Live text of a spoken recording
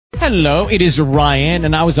Hello, it is Ryan,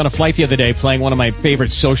 and I was on a flight the other day playing one of my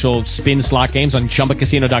favorite social spin slot games on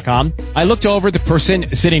ChumbaCasino.com. I looked over at the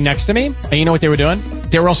person sitting next to me, and you know what they were doing?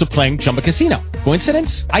 They were also playing Chumba Casino.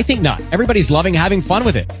 Coincidence? I think not. Everybody's loving having fun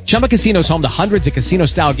with it. Chumba Casino is home to hundreds of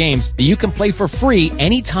casino-style games that you can play for free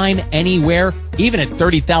anytime, anywhere, even at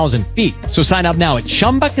 30,000 feet. So sign up now at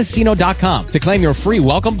ChumbaCasino.com to claim your free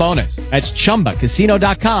welcome bonus. That's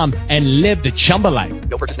ChumbaCasino.com and live the Chumba life.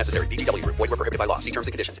 No purchase necessary. VGW. Void where prohibited by law. See terms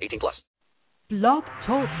and conditions. 18+. Blog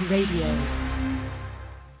Talk Radio.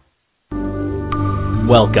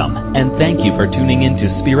 Welcome, and thank you for tuning in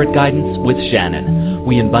to Spirit Guidance with Shannon.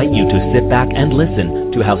 We invite you to sit back and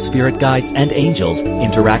listen to how spirit guides and angels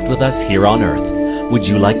interact with us here on Earth. Would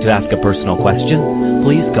you like to ask a personal question?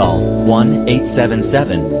 Please call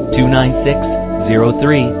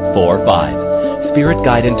 1-877-296-0345. Spirit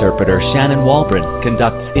Guide Interpreter Shannon Walbrin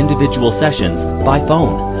conducts individual sessions by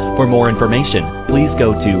phone. For more information, please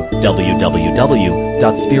go to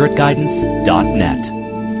www.spiritguidance.net.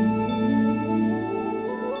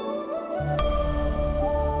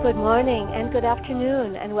 Good morning and good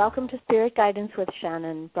afternoon, and welcome to Spirit Guidance with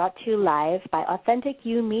Shannon, brought to you live by Authentic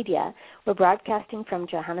You Media. We're broadcasting from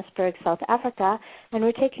Johannesburg, South Africa, and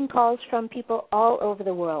we're taking calls from people all over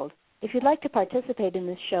the world. If you'd like to participate in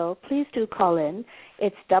this show, please do call in.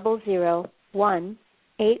 It's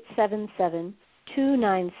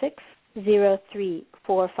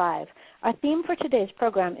 001-877-296-0345. Our theme for today's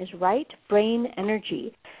program is Right Brain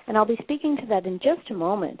Energy, and I'll be speaking to that in just a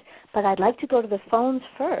moment, but I'd like to go to the phones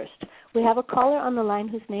first. We have a caller on the line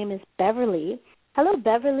whose name is Beverly. Hello,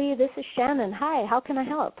 Beverly. This is Shannon. Hi, how can I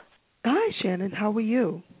help? Hi, Shannon. How are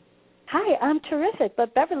you? Hi, I'm terrific,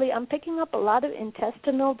 but Beverly, I'm picking up a lot of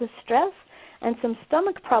intestinal distress and some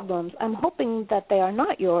stomach problems. I'm hoping that they are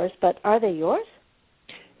not yours, but are they yours?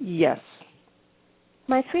 Yes.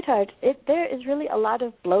 My sweetheart, there is really a lot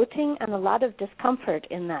of bloating and a lot of discomfort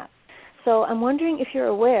in that. So I'm wondering if you're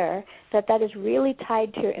aware that that is really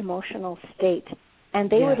tied to your emotional state, and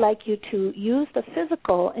they would like you to use the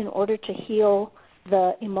physical in order to heal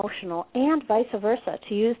the emotional, and vice versa,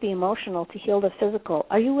 to use the emotional to heal the physical.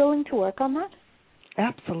 Are you willing to work on that?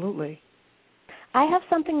 Absolutely. I have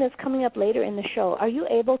something that's coming up later in the show. Are you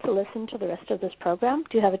able to listen to the rest of this program?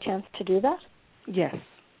 Do you have a chance to do that? Yes.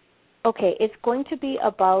 Okay, it's going to be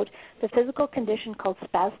about the physical condition called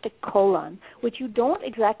spastic colon, which you don't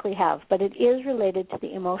exactly have, but it is related to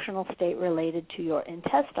the emotional state related to your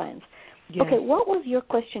intestines. Yes. Okay, what was your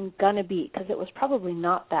question going to be? Because it was probably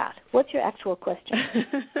not that. What's your actual question?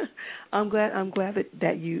 I'm glad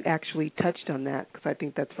that you actually touched on that, because I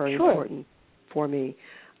think that's very important for me.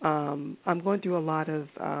 I'm going through I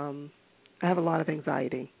have a lot of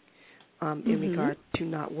anxiety in regard to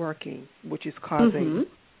not working, which is causing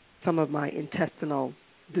some of my intestinal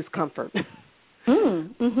discomfort.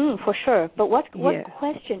 For sure. But what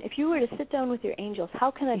question, if you were to sit down with your angels,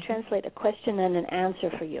 how can I translate a question and an answer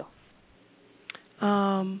for you?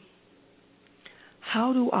 How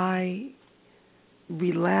do I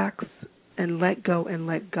relax and let go and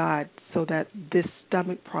let God so that this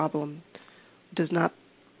stomach problem does not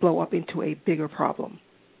blow up into a bigger problem?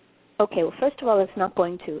 Okay, well, first of all, it's not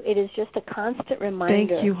going to. It is just a constant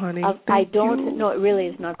reminder. Thank you, honey. No, it really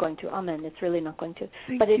is not going to. Amen. It's really not going to.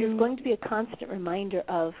 But it is going to be a constant reminder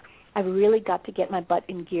of, I've really got to get my butt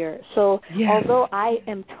in gear. So although I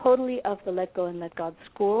am totally of the let go and let God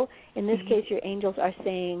school, in this case your angels are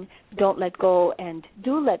saying don't let go and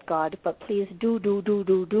do let God, but please do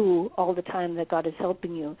all the time that God is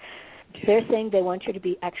helping you. They're saying they want you to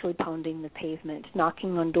be actually pounding the pavement,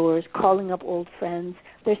 knocking on doors, calling up old friends.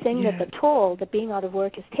 They're saying that the toll that being out of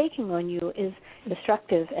work is taking on you is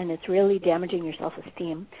destructive, and it's really damaging your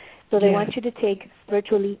self-esteem. So they want you to take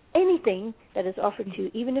virtually anything that is offered to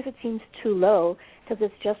you, even if it seems too low, because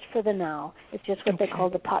it's just for the now. It's just what they call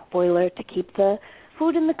the pot boiler to keep the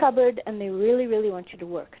food in the cupboard, and they really, really want you to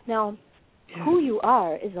work. Now, who you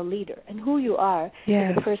are is a leader, and who you are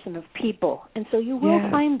is a person of people, and so you will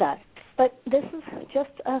find that. But this is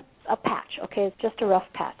just a patch, okay? It's just a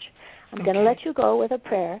rough patch. I'm going to let you go with a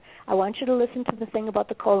prayer. I want you to listen to the thing about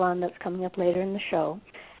the colon that's coming up later in the show,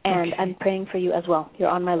 and I'm praying for you as well. You're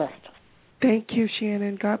on my list. Thank you,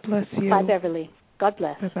 Shannon. God bless you. Bye, Beverly. God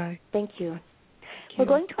bless. Bye-bye. Thank you. We're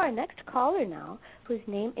going to our next caller now, whose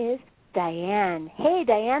name is Diane. Hey,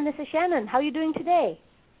 Diane, this is Shannon. How are you doing today?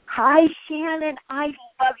 Hi, Shannon. I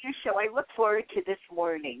love your show. I look forward to this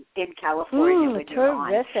morning in California when you're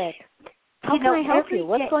on. Terrific. How can I help you?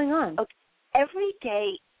 What's going on? Okay, every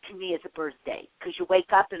day to me is a birthday because you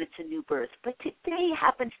wake up and it's a new birth. But today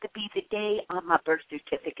happens to be the day on my birth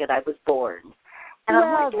certificate I was born. And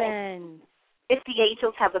I'm wondering if the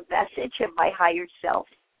angels have a message of my higher self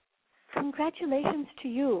congratulations to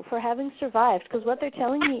you for having survived, because what they're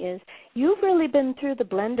telling me is you've really been through the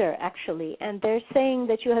blender, actually, and they're saying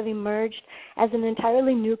that you have emerged as an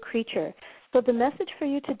entirely new creature. So the message for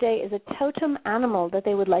you today is a totem animal that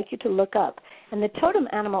they would like you to look up. And the totem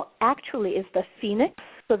animal actually is the phoenix.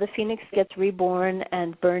 So the phoenix gets reborn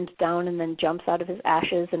and burned down and then jumps out of his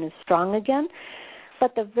ashes and is strong again.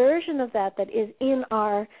 But the version of that is in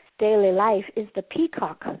our daily life is the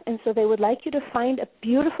peacock. And so they would like you to find a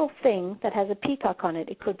beautiful thing that has a peacock on it.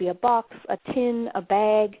 It could be a box, a tin, a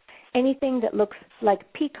bag, anything that looks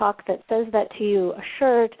like peacock that says that to you, a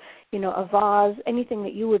shirt, a vase, anything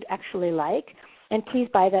that you would actually like. And please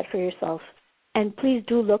buy that for yourself. And please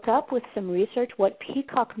do look up with some research what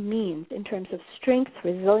peacock means in terms of strength,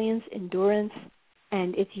 resilience, endurance.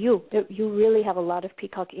 And it's you. You really have a lot of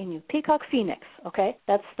peacock in you. Peacock Phoenix, okay?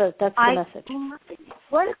 That's the message.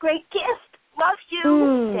 What a great gift. Love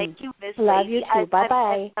you. Thank you, Miss Love Lady. you too.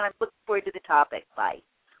 Bye-bye. I'm looking forward to the topic. Bye.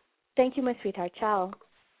 Thank you, my sweetheart. Ciao.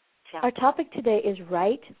 Ciao. Our topic today is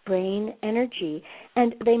right brain energy.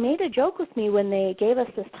 And they made a joke with me when they gave us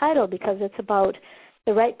this title because it's about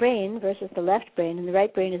the right brain versus the left brain. And the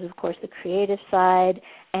right brain is, of course, the creative side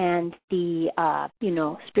and the,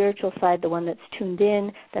 spiritual side, the one that's tuned in.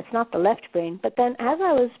 That's not the left brain. But then as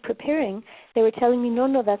I was preparing, they were telling me,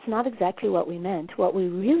 no, that's not exactly what we meant. What we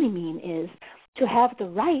really mean is to have the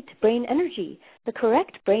right brain energy, the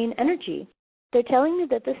correct brain energy. They're telling me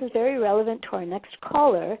that this is very relevant to our next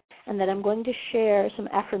caller and that I'm going to share some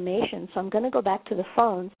affirmations. So I'm going to go back to the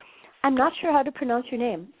phones. I'm not sure how to pronounce your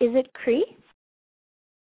name. Is it Cree?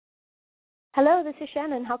 Hello, this is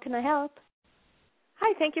Shannon. How can I help?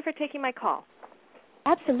 Hi, thank you for taking my call.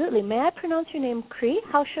 Absolutely. May I pronounce your name Cree?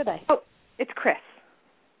 How should I? Oh, it's Chris.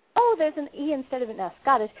 Oh, there's an E instead of an S.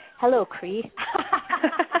 Got it. Hello, Cree.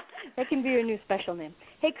 That can be your new special name.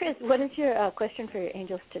 Hey, Chris, what is your question for your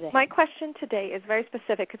angels today? My question today is very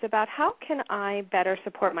specific. It's about how can I better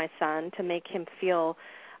support my son to make him feel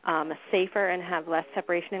safer and have less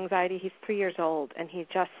separation anxiety. He's 3 years old, and he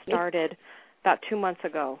just started about 2 months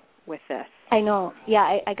ago with this. I know.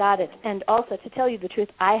 Yeah, I got it. And also, to tell you the truth,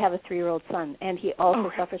 I have a 3-year-old son, and he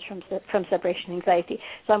also suffers from separation anxiety.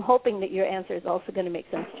 So I'm hoping that your answer is also going to make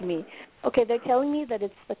sense to me. Okay, they're telling me that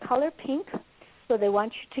it's the color pink, so they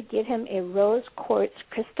want you to give him a rose quartz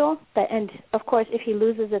crystal. And, of course, if he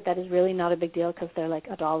loses it, that is really not a big deal because they're like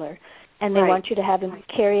 $1. And they want you to have him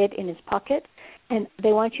carry it in his pocket, and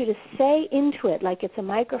they want you to say into it, like it's a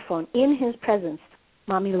microphone, in his presence,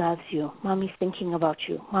 Mommy loves you. Mommy's thinking about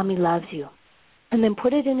you. Mommy loves you. And then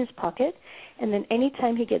put it in his pocket, and then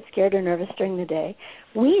anytime he gets scared or nervous during the day,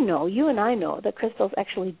 we know, you and I know, that crystals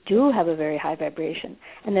actually do have a very high vibration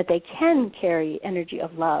and that they can carry energy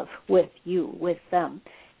of love with you, with them,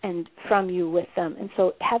 and from you with them. And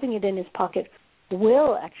so having it in his pocket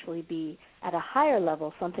will actually be at a higher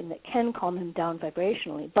level, something that can calm him down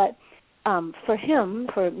vibrationally. But for him,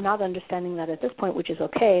 for not understanding that at this point, which is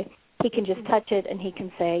okay, he can just touch it and he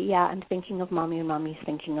can say, yeah, I'm thinking of Mommy and Mommy's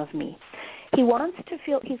thinking of me. He wants to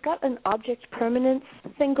feel, he's got an object permanence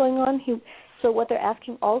thing going on. So what they're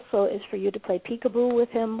asking also is for you to play peekaboo with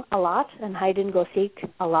him a lot and hide and go seek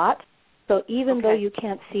a lot. So even though you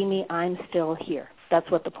can't see me, I'm still here. That's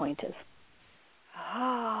what the point is.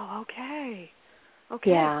 Oh, okay.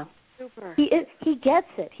 Yeah. Super. He gets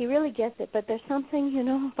it. He really gets it. But there's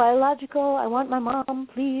something, biological. I want my mom.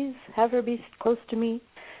 Please have her be close to me.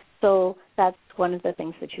 So that's one of the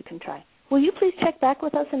things that you can try. Will you please check back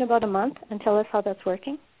with us in about a month and tell us how that's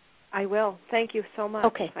working? I will. Thank you so much.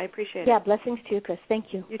 Okay. I appreciate it. Yeah, blessings to you, Chris. Thank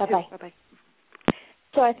you. You Bye-bye. too. Bye-bye.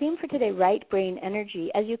 So our theme for today, right brain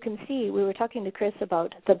energy. As you can see, we were talking to Chris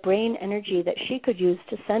about the brain energy that she could use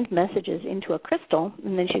to send messages into a crystal,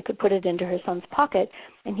 and then she could put it into her son's pocket,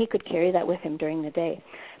 and he could carry that with him during the day.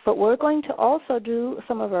 But we're going to also do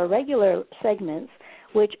some of our regular segments,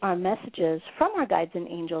 which are messages from our guides and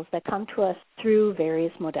angels that come to us through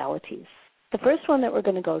various modalities. The first one that we're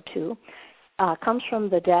going to go to comes from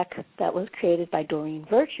the deck that was created by Doreen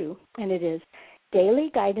Virtue, and it is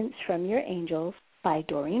Daily Guidance from Your Angels by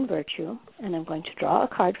Doreen Virtue, and I'm going to draw a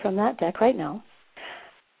card from that deck right now.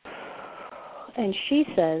 And she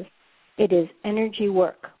says it is energy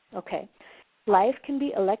work. Okay. Life can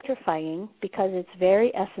be electrifying because its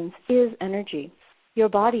very essence is energy. Your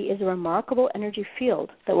body is a remarkable energy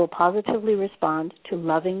field that will positively respond to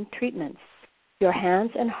loving treatments. Your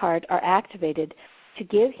hands and heart are activated to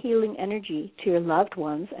give healing energy to your loved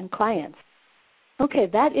ones and clients. Okay,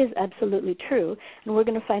 that is absolutely true, and we're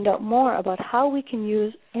going to find out more about how we can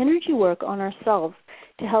use energy work on ourselves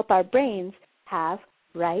to help our brains have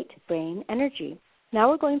right brain energy. Now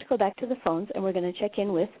we're going to go back to the phones, and we're going to check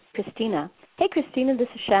in with Christina. Hey, Christina, this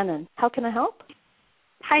is Shannon. How can I help?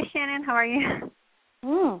 Hi, Shannon. How are you?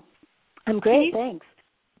 I'm great, thanks.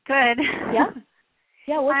 Good. Yeah?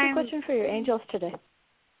 Yeah, what's your question for your angels today?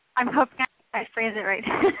 I'm hoping I phrase it right.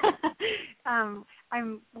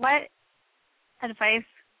 What advice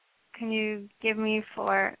can you give me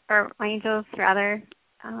or my angels rather,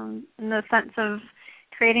 in the sense of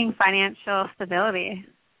creating financial stability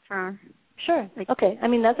for... Sure. Okay. I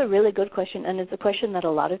mean, that's a really good question, and it's a question that a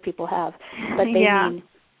lot of people have. But they mean,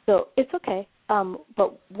 so it's okay.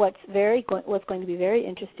 But what's going to be very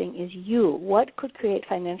interesting is you. What could create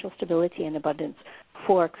financial stability and abundance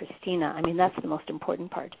for Christina? I mean, that's the most important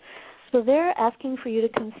part. So they're asking for you to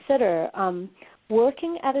consider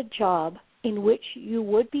working at a job in which you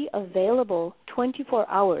would be available 24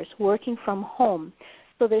 hours working from home.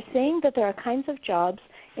 So they're saying that there are kinds of jobs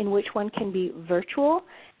in which one can be virtual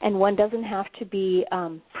and one doesn't have to be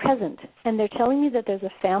present. And they're telling me that there's a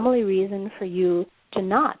family reason for you to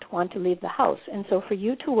not want to leave the house. And so for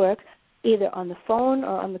you to work either on the phone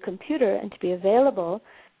or on the computer and to be available,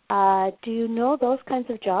 do you know those kinds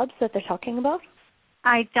of jobs that they're talking about?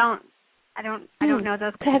 I don't know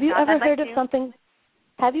those kinds have you of jobs. Ever heard of something?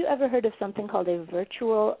 Have you ever heard of something called a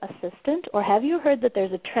virtual assistant? Or have you heard that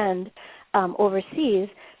there's a trend overseas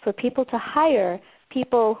for people to hire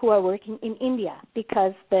people who are working in India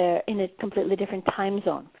because they're in a completely different time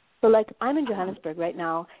zone? So like I'm in Johannesburg right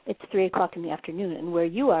now, it's 3 o'clock in the afternoon, and where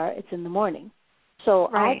you are, it's in the morning. So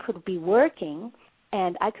I could be working,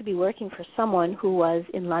 and I could be working for someone who was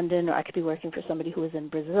in London, or I could be working for somebody who was in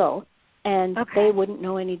Brazil, and they wouldn't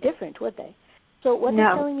know any different, would they? So what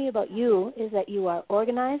they're telling me about you is that you are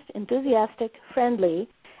organized, enthusiastic, friendly,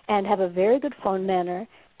 and have a very good phone manner,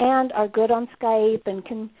 and are good on Skype and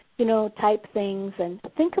can, type things, and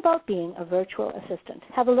think about being a virtual assistant.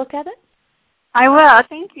 Have a look at it? I will.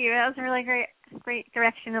 Thank you. That was a really great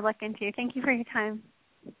direction to look into. Thank you for your time.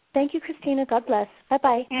 Thank you, Christina. God bless.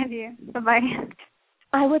 Bye-bye. And you. Bye-bye.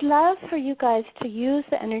 I would love for you guys to use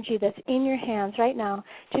the energy that's in your hands right now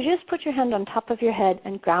to just put your hand on top of your head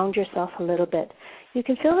and ground yourself a little bit. You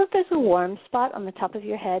can feel that there's a warm spot on the top of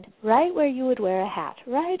your head, right where you would wear a hat,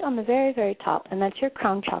 right on the very, very top, and that's your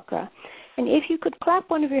crown chakra. And if you could clap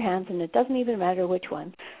one of your hands, and it doesn't even matter which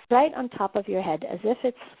one, right on top of your head as if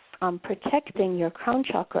it's protecting your crown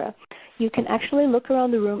chakra, you can actually look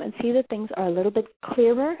around the room and see that things are a little bit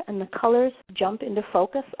clearer and the colors jump into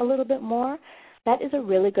focus a little bit more. That is a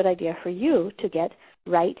really good idea for you to get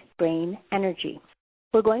right brain energy.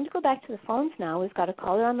 We're going to go back to the phones now. We've got a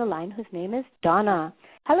caller on the line whose name is Donna.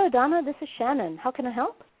 Hello, Donna. This is Shannon. How can I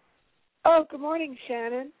help? Oh, good morning,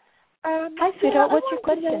 Shannon. Hi, sweetheart. What's your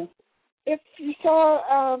question? If you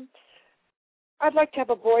saw, I'd like to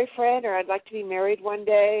have a boyfriend, or I'd like to be married one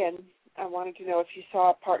day, and I wanted to know if you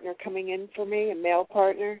saw a partner coming in for me, a male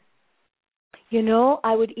partner.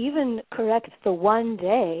 I would even correct the one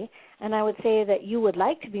day, and I would say that you would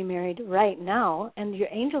like to be married right now, and your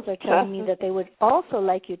angels are telling me that they would also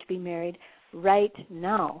like you to be married right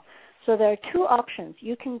now. So there are two options.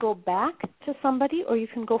 You can go back to somebody, or you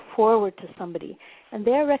can go forward to somebody. And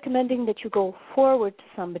they're recommending that you go forward to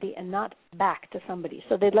somebody and not back to somebody.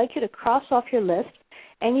 So they'd like you to cross off your list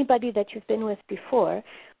anybody that you've been with before.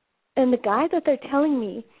 And the guy that they're telling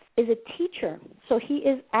me is a teacher. So he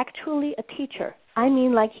is actually a teacher. I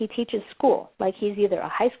mean, like he teaches school. Like he's either a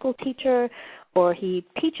high school teacher or he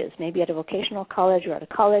teaches maybe at a vocational college or at a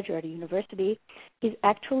college or at a university. He's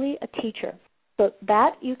actually a teacher. So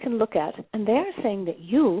that you can look at. And they're saying that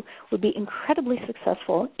you would be incredibly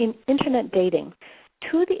successful in Internet dating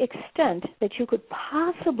to the extent that you could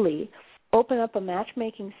possibly open up a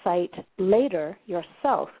matchmaking site later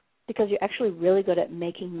yourself, because you're actually really good at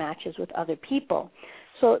making matches with other people.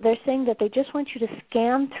 So they're saying that they just want you to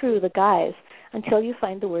scan through the guys until you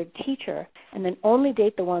find the word teacher, and then only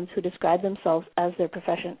date the ones who describe themselves as their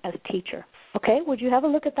profession as teacher. Okay? Would you have a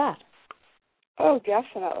look at that? Oh,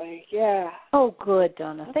 definitely. Yeah. Oh, good,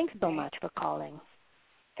 Donna. Thanks so much for calling.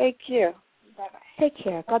 Thank you. Bye-bye. Take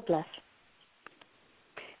care. God bless.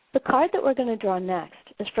 The card that we're going to draw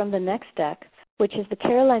next is from the next deck, which is the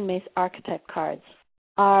Caroline Myss Archetype cards.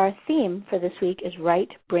 Our theme for this week is right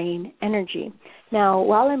brain energy. Now,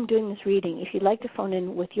 while I'm doing this reading, if you'd like to phone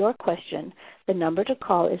in with your question, the number to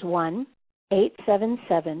call is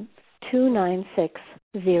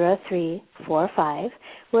 1-877-296-0345.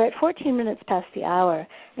 We're at 14 minutes past the hour,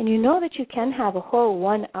 and you know that you can have a whole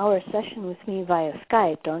 1-hour session with me via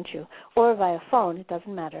Skype, don't you? Or via phone, it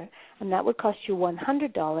doesn't matter. And that would cost you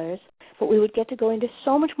 $100, but we would get to go into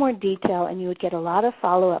so much more detail, and you would get a lot of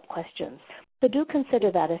follow-up questions. So do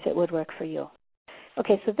consider that if it would work for you.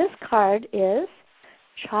 Okay, so this card is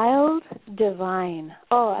Child divine.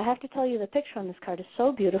 Oh, I have to tell you, the picture on this card is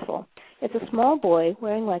so beautiful. It's a small boy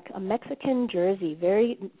wearing like a Mexican jersey,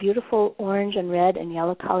 very beautiful orange and red and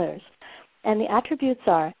yellow colors. And the attributes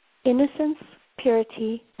are innocence,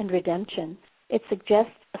 purity, and redemption. It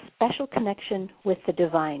suggests a special connection with the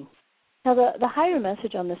divine. Now, the higher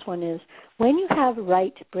message on this one is when you have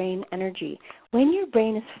right brain energy, when your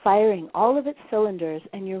brain is firing all of its cylinders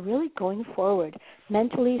and you're really going forward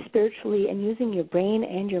mentally, spiritually, and using your brain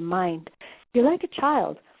and your mind, you're like a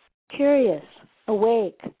child, curious,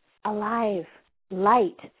 awake, alive,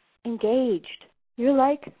 light, engaged. You're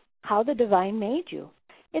like how the divine made you.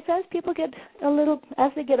 It's as people get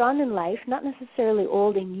as they get on in life, not necessarily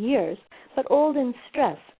old in years, but old in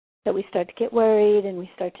stress, that we start to get worried and we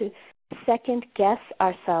start to second guess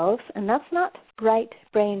ourselves, and that's not right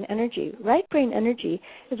brain energy. Right brain energy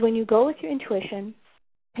is when you go with your intuition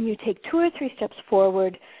and you take 2 or 3 steps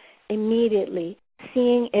forward immediately,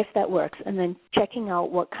 seeing if that works, and then checking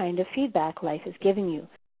out what kind of feedback life is giving you.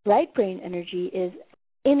 Right brain energy is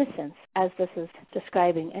innocence, as this is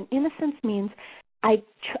describing, and innocence means I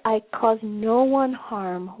cause no one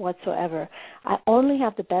harm whatsoever. I only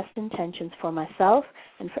have the best intentions for myself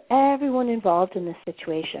and for everyone involved in this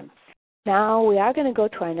situation. Now we are going to go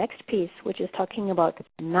to our next piece, which is talking about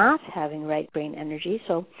not having right brain energy.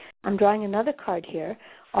 So I'm drawing another card here,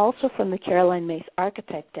 also from the Caroline Myss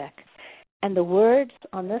Archetype deck. And the words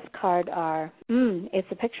on this card are,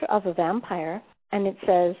 it's a picture of a vampire, and it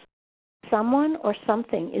says, someone or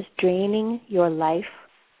something is draining your life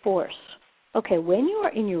force. Okay, when you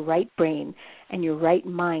are in your right brain and your right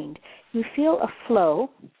mind, you feel a flow,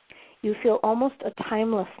 you feel almost a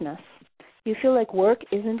timelessness. You feel like work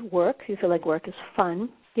isn't work. You feel like work is fun.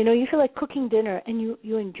 You know, you feel like cooking dinner, and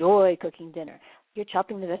you enjoy cooking dinner. You're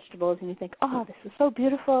chopping the vegetables, and you think, oh, this is so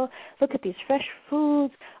beautiful. Look at these fresh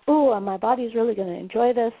foods. Oh, my body is really going to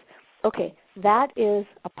enjoy this. Okay, that is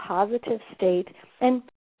a positive state, and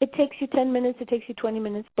it takes you 10 minutes, it takes you 20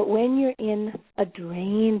 minutes, but when you're in a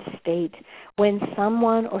drained state, when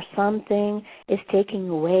someone or something is taking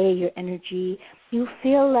away your energy, you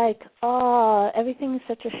feel like, oh, everything is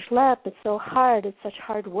such a schlep, it's so hard, it's such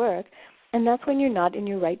hard work, and that's when you're not in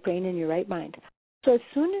your right brain and your right mind. So as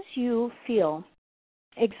soon as you feel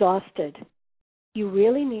exhausted, you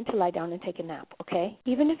really need to lie down and take a nap, okay?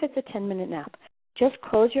 Even if it's a 10-minute nap. Just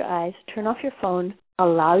close your eyes, turn off your phone,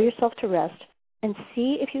 allow yourself to rest, and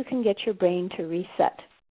see if you can get your brain to reset.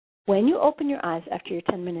 When you open your eyes after your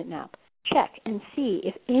 10-minute nap, check and see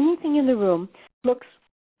if anything in the room looks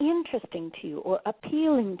interesting to you or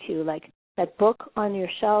appealing to you, like that book on your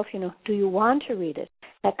shelf, do you want to read it?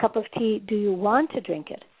 That cup of tea, do you want to drink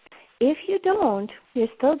it? If you don't, you're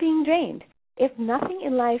still being drained. If nothing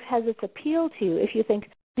in life has its appeal to you, if you think,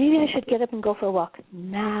 maybe I should get up and go for a walk.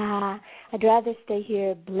 Nah, I'd rather stay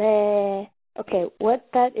here, bleh. Okay, what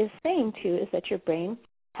that is saying to you is that your brain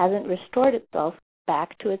hasn't restored itself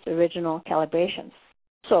back to its original calibrations.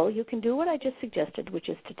 So you can do what I just suggested, which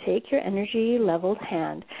is to take your energy-leveled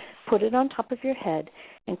hand, put it on top of your head,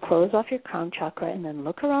 and close off your crown chakra, and then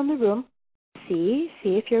look around the room. See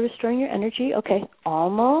if you're restoring your energy. Okay,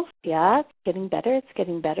 almost. Yeah, it's getting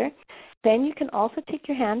better. Then you can also take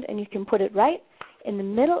your hand and you can put it right in the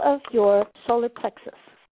middle of your solar plexus,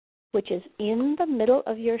 which is in the middle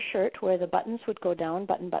of your shirt where the buttons would go down,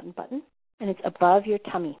 button, and it's above your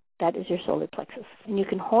tummy. That is your solar plexus. And you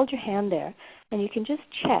can hold your hand there, and you can just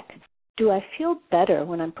check, do I feel better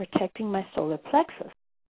when I'm protecting my solar plexus?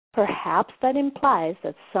 Perhaps that implies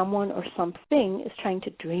that someone or something is trying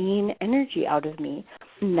to drain energy out of me,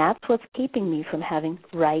 and that's what's keeping me from having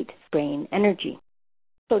right brain energy.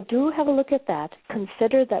 So do have a look at that.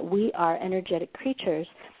 Consider that we are energetic creatures,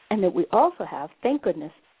 and that we also have, thank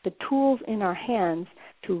goodness, the tools in our hands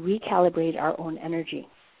to recalibrate our own energy.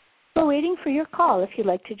 We're waiting for your call if you'd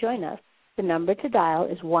like to join us. The number to dial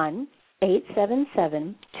is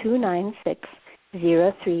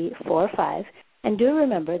 1-877-296-0345. And do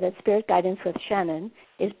remember that Spirit Guidance with Shannon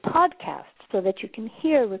is podcast, so that you can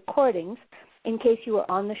hear recordings in case you were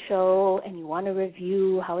on the show and you want to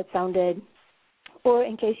review how it sounded, or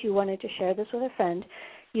in case you wanted to share this with a friend.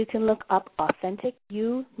 You can look up Authentic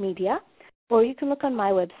You Media, or you can look on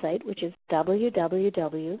my website, which is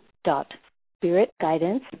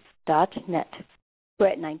www.spiritguidance.net. We're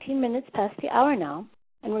at 19 minutes past the hour now,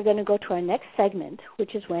 and we're going to go to our next segment,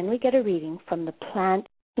 which is when we get a reading from the plant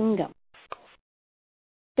kingdom.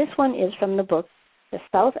 This one is from the book, The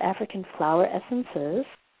South African Flower Essences,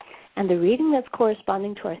 and the reading that's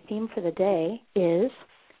corresponding to our theme for the day is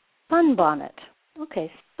sunbonnet. Okay,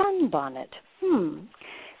 sunbonnet.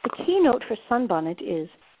 The keynote for sunbonnet is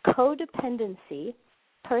codependency,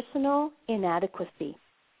 personal inadequacy.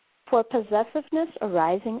 For possessiveness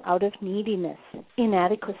arising out of neediness,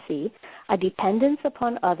 inadequacy, a dependence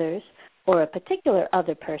upon others, or a particular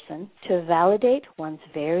other person to validate one's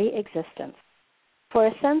very existence. For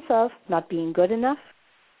a sense of not being good enough,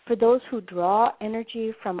 for those who draw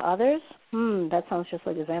energy from others, that sounds just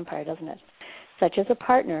like a vampire, doesn't it? Such as a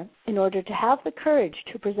partner, in order to have the courage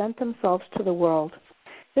to present themselves to the world.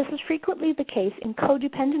 This is frequently the case in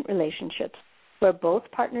codependent relationships, where both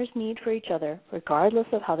partners' need for each other, regardless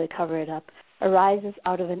of how they cover it up, arises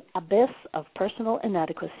out of an abyss of personal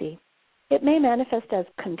inadequacy. It may manifest as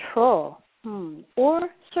control or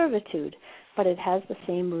servitude, but it has the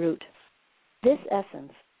same root. This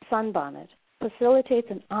essence, sunbonnet, facilitates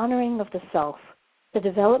an honoring of the self, the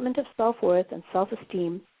development of self-worth and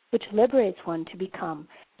self-esteem, which liberates one to become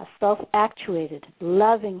a self-actuated,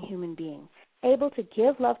 loving human being, able to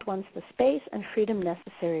give loved ones the space and freedom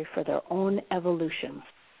necessary for their own evolution. ...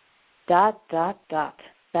 That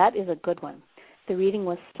is a good one. The reading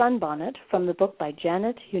was Sunbonnet from the book by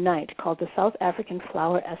Janet Unite called The South African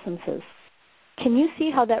Flower Essences. Can you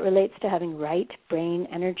see how that relates to having right brain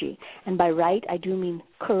energy? And by right, I do mean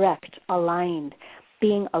correct, aligned,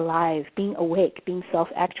 being alive, being awake, being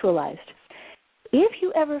self-actualized. If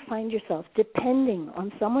you ever find yourself depending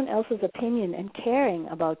on someone else's opinion and caring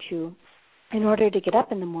about you in order to get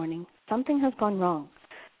up in the morning, something has gone wrong.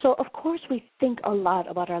 So, of course, we think a lot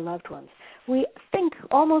about our loved ones. We think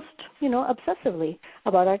almost, obsessively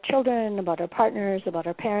about our children, about our partners, about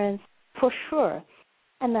our parents, for sure.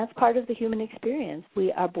 And that's part of the human experience.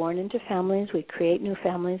 We are born into families, we create new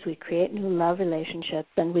families, we create new love relationships,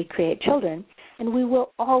 and we create children, and we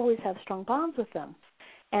will always have strong bonds with them.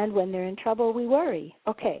 And when they're in trouble, we worry.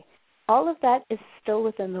 Okay, all of that is still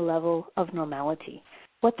within the level of normality.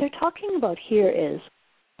 What they're talking about here is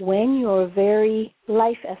when your very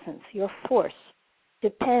life essence, your force,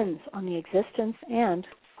 depends on the existence and,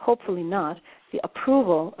 hopefully not, the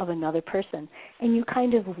approval of another person, and you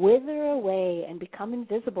kind of wither away and become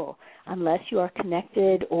invisible unless you are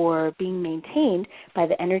connected or being maintained by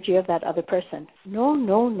the energy of that other person.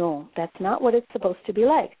 No, that's not what it's supposed to be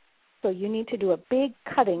like. So you need to do a big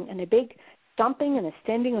cutting and a big stomping and a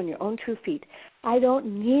standing on your own 2 feet. I don't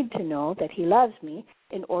need to know that he loves me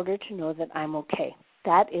in order to know that I'm okay.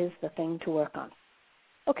 That is the thing to work on.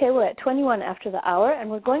 Okay, we're at 21 after the hour, and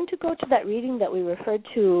we're going to go to that reading that we referred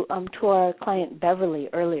to our client Beverly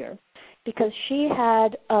earlier, because she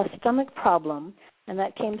had a stomach problem, and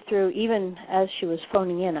that came through even as she was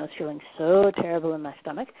phoning in. I was feeling so terrible in my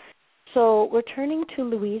stomach. So we're turning to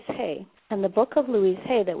Louise Hay, and the book of Louise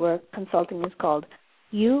Hay that we're consulting is called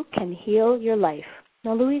You Can Heal Your Life.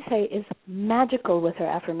 Now, Louise Hay is magical with her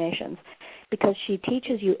affirmations, because she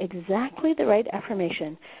teaches you exactly the right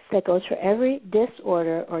affirmation that goes for every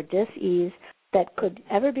disorder or dis-ease that could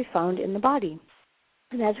ever be found in the body.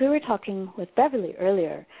 And as we were talking with Beverly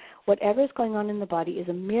earlier, whatever is going on in the body is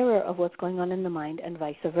a mirror of what's going on in the mind and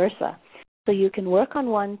vice versa. So you can work on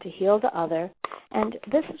one to heal the other. And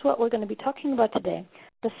this is what we're going to be talking about today,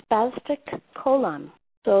 the spastic colon.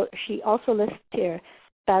 So she also lists here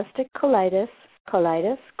spastic colitis,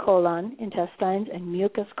 colon, intestines, and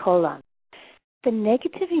mucus colon. The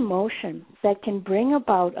negative emotion that can bring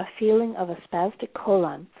about a feeling of a spastic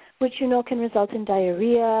colon, which can result in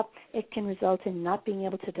diarrhea, it can result in not being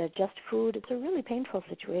able to digest food. It's a really painful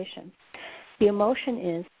situation. The emotion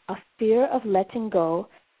is a fear of letting go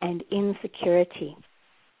and insecurity.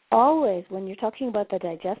 Always, when you're talking about the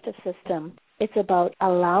digestive system, it's about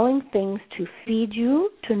allowing things to feed you,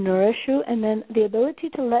 to nourish you, and then the ability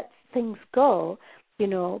to let things go,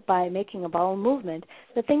 by making a bowel movement,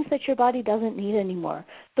 the things that your body doesn't need anymore,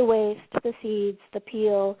 the waste, the seeds, the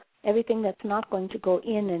peel, everything that's not going to go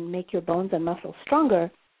in and make your bones and muscles stronger,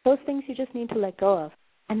 those things you just need to let go of.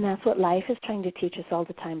 And that's what life is trying to teach us all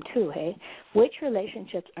the time too, hey? Which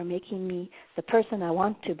relationships are making me the person I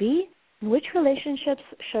want to be? And which relationships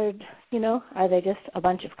are they just a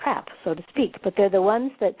bunch of crap, so to speak? But they're the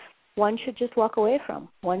ones that one should just walk away from.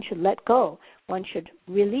 One should let go. One should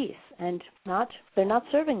release, and they're not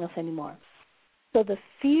serving us anymore. So the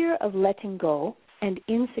fear of letting go and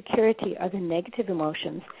insecurity are the negative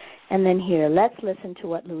emotions. And then here, let's listen to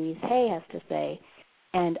what Louise Hay has to say,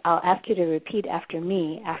 and I'll ask you to repeat after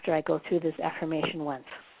me after I go through this affirmation once.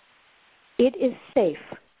 It is safe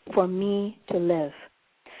for me to live.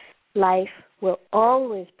 Life will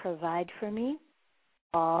always provide for me.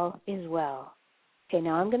 All is well. Okay,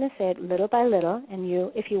 now I'm going to say it little by little, and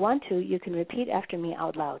you, if you want to, you can repeat after me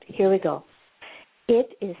out loud. Here we go.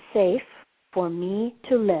 It is safe for me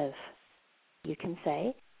to live. You can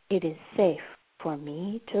say, it is safe for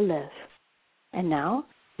me to live. And now,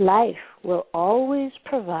 life will always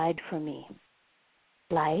provide for me.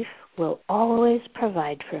 life will always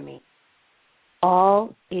provide for me.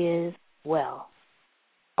 All is well.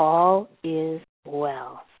 All is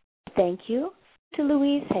well. Thank you to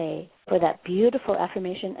Louise Hay for that beautiful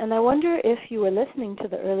affirmation. And I wonder if you were listening to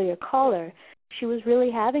the earlier caller, she was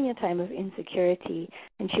really having a time of insecurity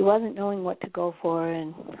and she wasn't knowing what to go for,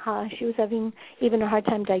 and she was having even a hard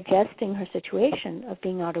time digesting her situation of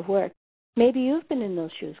being out of work. Maybe you've been in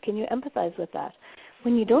those shoes. Can you empathize with that?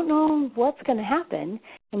 When you don't know what's going to happen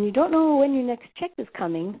and you don't know when your next check is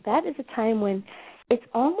coming, that is a time when it's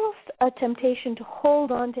almost a temptation to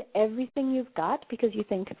hold on to everything you've got because you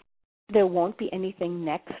think there won't be anything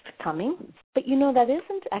next coming. But you know that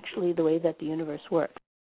isn't actually the way that the universe works.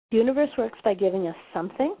 The universe works by giving us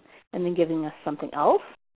something and then giving us something else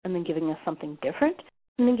and then giving us something different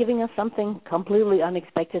and then giving us something completely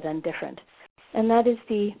unexpected and different. And that is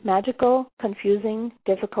the magical, confusing,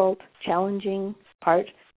 difficult, challenging part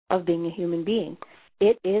of being a human being.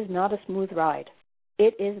 It is not a smooth ride.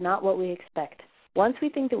 It is not what we expect. Once we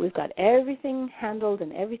think that we've got everything handled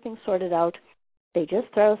and everything sorted out, they just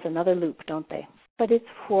throw us another loop, don't they? But it's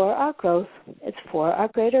for our growth, it's for our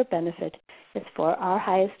greater benefit, it's for our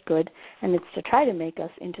highest good, and it's to try to make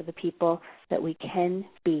us into the people that we can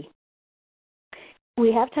be.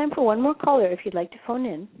 We have time for one more caller if you'd like to phone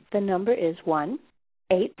in. The number is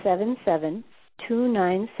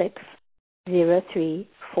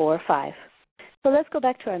 1-877-296-0345. So let's go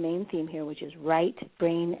back to our main theme here, which is right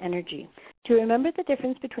brain energy. Do you remember the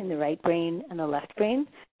difference between the right brain and the left brain?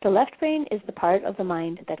 The left brain is the part of the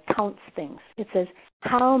mind that counts things. It says,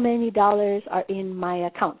 how many dollars are in my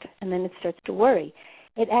account? And then it starts to worry.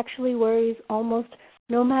 It actually worries almost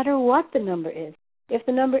no matter what the number is. If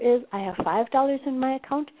the number is, I have $5 in my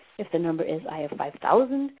account, if the number is, I have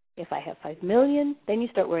 5,000, if I have 5 million, then you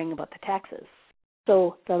start worrying about the taxes.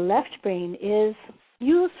 So the left brain is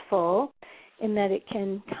useful in that it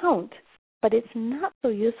can count, but it's not so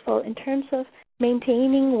useful in terms of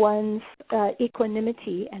maintaining one's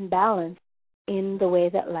equanimity and balance in the way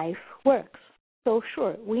that life works. So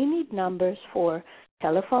sure, we need numbers for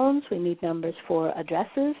telephones, we need numbers for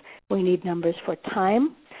addresses, we need numbers for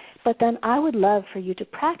time, but then I would love for you to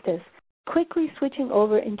practice quickly switching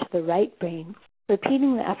over into the right brain,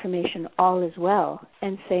 repeating the affirmation, all is well,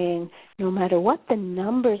 and saying, no matter what the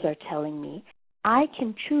numbers are telling me, I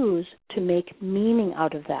can choose to make meaning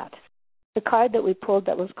out of that. The card that we pulled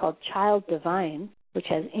that was called Child Divine, which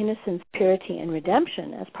has innocence, purity, and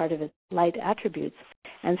redemption as part of its light attributes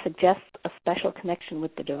and suggests a special connection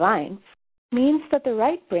with the divine, means that the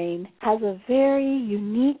right brain has a very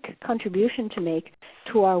unique contribution to make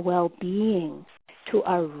to our well-being, to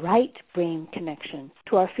our right brain connection,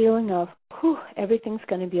 to our feeling of, everything's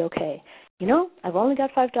going to be okay. You know, I've only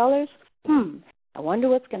got $5. I wonder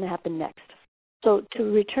what's going to happen next. So to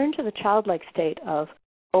return to the childlike state of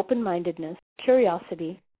open-mindedness,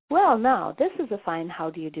 curiosity, well, now, this is a fine how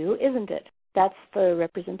do you do, isn't it? That's the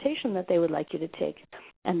representation that they would like you to take,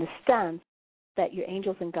 and the stance that your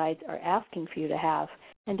angels and guides are asking for you to have,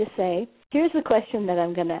 and to say, here's a question that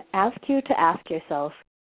I'm going to ask you to ask yourself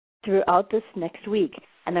throughout this next week,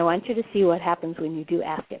 and I want you to see what happens when you do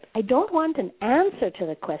ask it. I don't want an answer to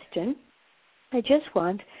the question. I just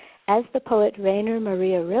want, as the poet Rainer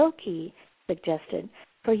Maria Rilke suggested,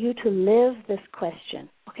 for you to live this question.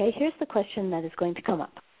 Okay, here's the question that is going to come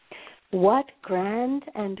up. What grand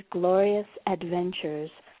and glorious adventures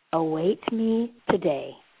await me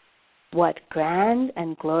today? What grand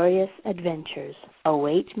and glorious adventures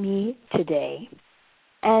await me today?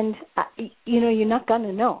 And, you're not going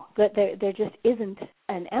to know. But there just isn't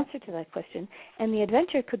an answer to that question. And the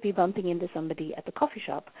adventure could be bumping into somebody at the coffee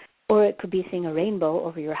shop, or it could be seeing a rainbow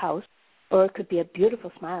over your house, or it could be a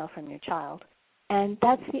beautiful smile from your child. And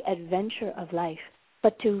that's the adventure of life.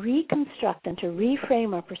 But to reconstruct and to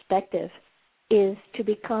reframe our perspective is to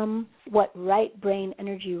become what right brain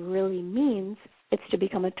energy really means. It's to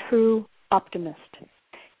become a true optimist.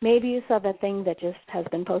 Maybe you saw that thing that just has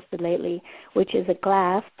been posted lately, which is a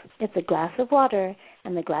glass. It's a glass of water,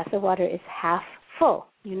 and the glass of water is half full.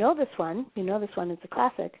 You know this one. It's a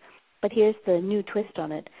classic. But here's the new twist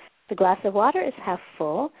on it. The glass of water is half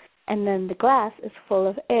full, and then the glass is full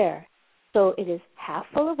of air. So it is half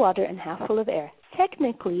full of water and half full of air.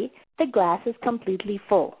 Technically, the glass is completely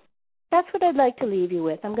full. That's what I'd like to leave you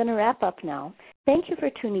with. I'm going to wrap up now. Thank you for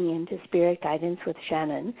tuning in to Spirit Guidance with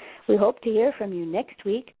Shannon. We hope to hear from you next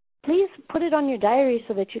week. Please put it on your diary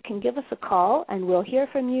so that you can give us a call, and we'll hear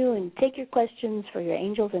from you and take your questions for your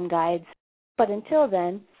angels and guides. But until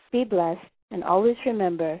then, be blessed, and always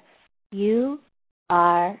remember, you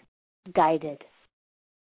are guided.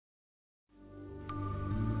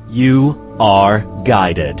 You are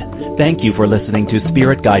guided. Thank you for listening to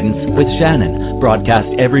Spirit Guidance with Shannon, broadcast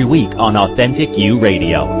every week on Authentic You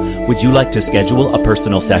Radio. Would you like to schedule a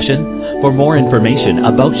personal session? For more information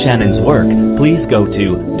about Shannon's work, please go to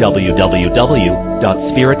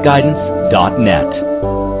www.spiritguidance.net.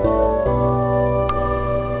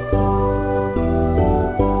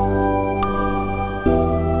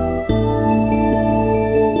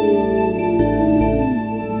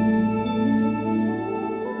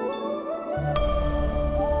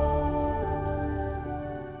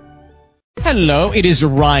 Hello, it is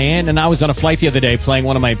Ryan, and I was on a flight the other day playing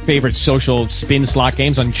one of my favorite social spin slot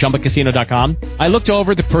games on ChumbaCasino.com. I looked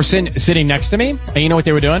over the person sitting next to me, and you know what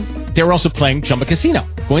they were doing? They were also playing Chumba Casino.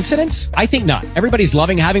 Coincidence? I think not. Everybody's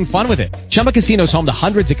loving having fun with it. Chumba Casino is home to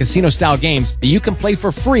hundreds of casino-style games that you can play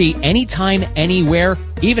for free anytime, anywhere,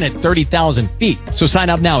 even at 30,000 feet. So sign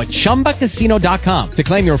up now at ChumbaCasino.com to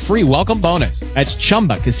claim your free welcome bonus. That's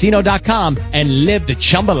ChumbaCasino.com and live the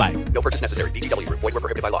Chumba life. No purchase necessary. VGW. Void where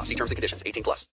prohibited by law. See terms and conditions. 18+.